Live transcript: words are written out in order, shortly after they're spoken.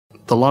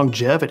the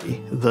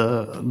longevity,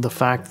 the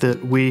fact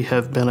that we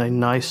have been a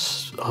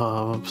nice,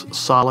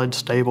 solid,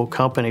 stable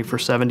company for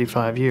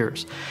 75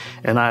 years.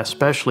 And I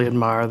especially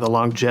admire the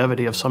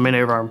longevity of so many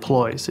of our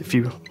employees. If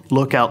you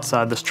look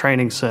outside this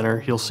training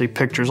center, you'll see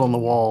pictures on the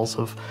walls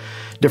of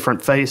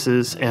different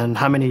faces and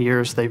how many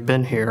years they've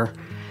been here.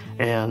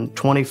 And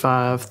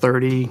 25,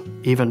 30,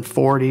 even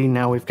 40,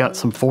 now we've got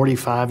some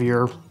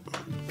 45-year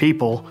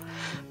people.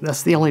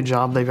 That's the only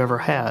job they've ever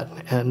had.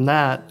 And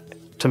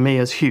that, to me,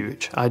 is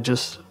huge.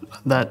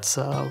 That's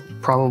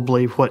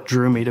probably what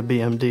drew me to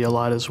BMD a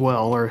lot as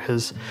well, or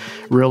has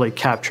really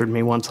captured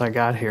me once I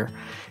got here,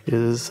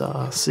 is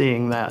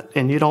seeing that.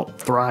 And you don't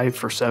thrive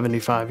for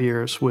 75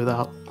 years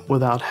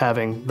without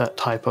having that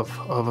type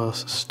of a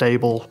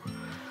stable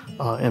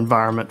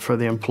environment for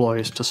the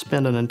employees to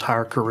spend an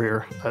entire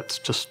career. That's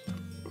just,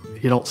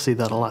 you don't see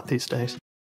that a lot these days.